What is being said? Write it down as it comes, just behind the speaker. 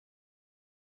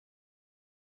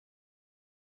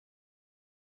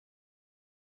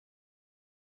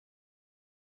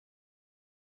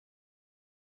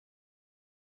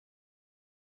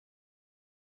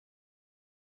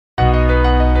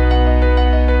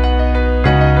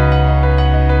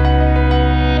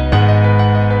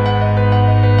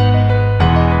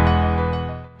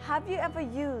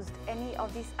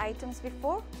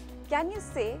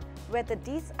whether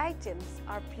these items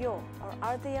are pure or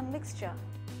are they a mixture.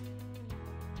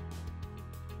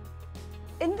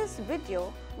 In this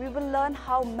video, we will learn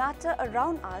how matter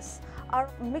around us are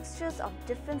mixtures of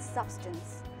different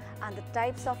substances and the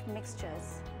types of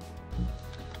mixtures.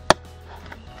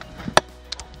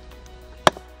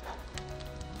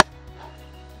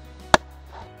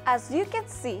 As you can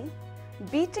see,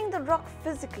 beating the rock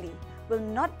physically will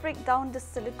not break down the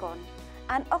silicon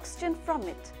and oxygen from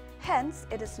it, hence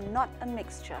it is not a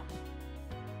mixture.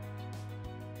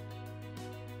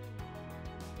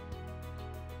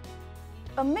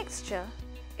 A mixture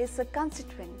is a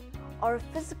constituent or a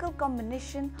physical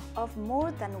combination of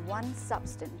more than one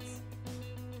substance.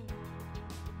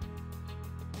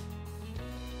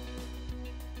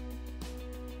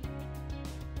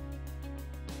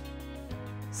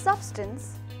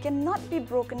 Substance cannot be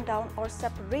broken down or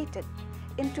separated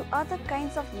into other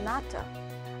kinds of matter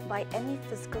by any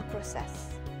physical process.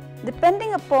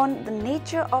 Depending upon the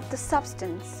nature of the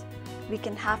substance, we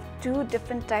can have two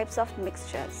different types of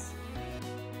mixtures.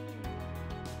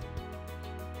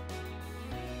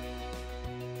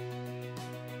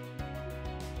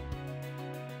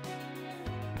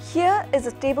 Here is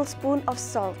a tablespoon of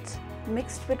salt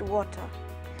mixed with water.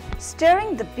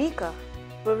 Stirring the beaker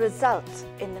will result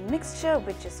in a mixture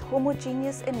which is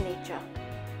homogeneous in nature.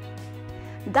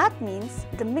 That means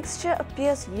the mixture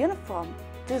appears uniform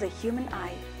to the human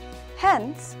eye.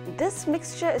 Hence, this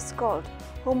mixture is called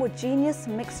homogeneous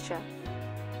mixture.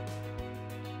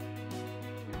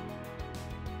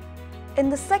 In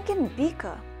the second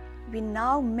beaker, we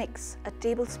now mix a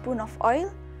tablespoon of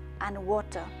oil and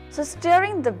water. So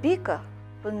stirring the beaker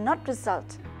will not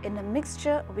result in a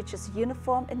mixture which is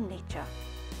uniform in nature.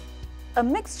 A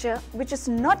mixture which is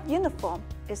not uniform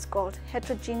is called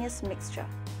heterogeneous mixture.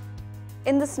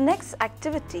 In this next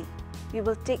activity, we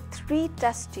will take 3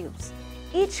 test tubes,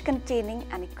 each containing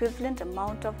an equivalent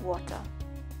amount of water.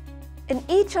 In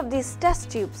each of these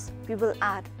test tubes, we will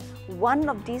add one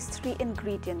of these 3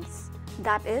 ingredients,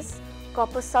 that is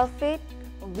copper sulfate,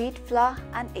 wheat flour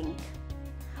and ink.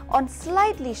 On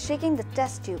slightly shaking the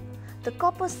test tube, the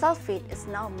copper sulfate is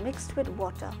now mixed with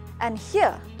water, and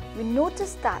here we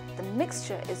notice that the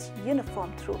mixture is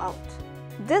uniform throughout.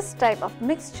 This type of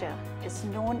mixture is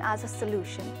known as a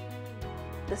solution.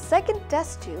 The second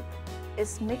test tube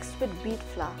is mixed with wheat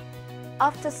flour.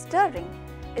 After stirring,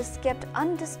 it is kept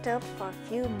undisturbed for a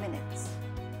few minutes.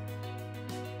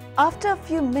 After a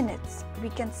few minutes, we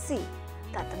can see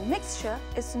that the mixture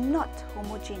is not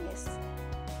homogeneous.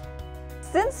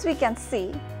 Since we can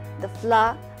see the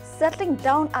flour settling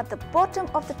down at the bottom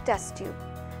of the test tube,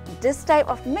 this type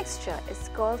of mixture is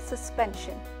called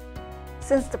suspension,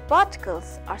 since the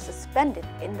particles are suspended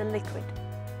in the liquid.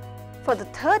 For the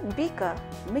third beaker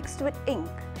mixed with ink,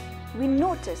 we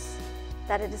notice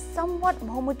that it is somewhat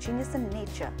homogeneous in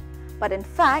nature, but in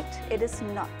fact it is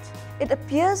not. It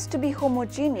appears to be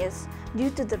homogeneous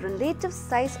due to the relative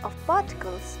size of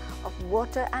particles of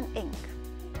water and ink.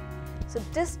 So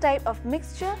this type of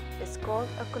mixture is called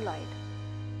a colloid.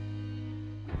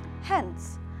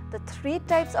 Hence, the 3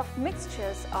 types of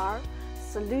mixtures are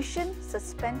solution,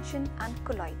 suspension and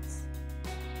colloids.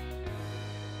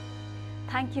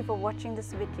 Thank you for watching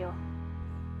this video.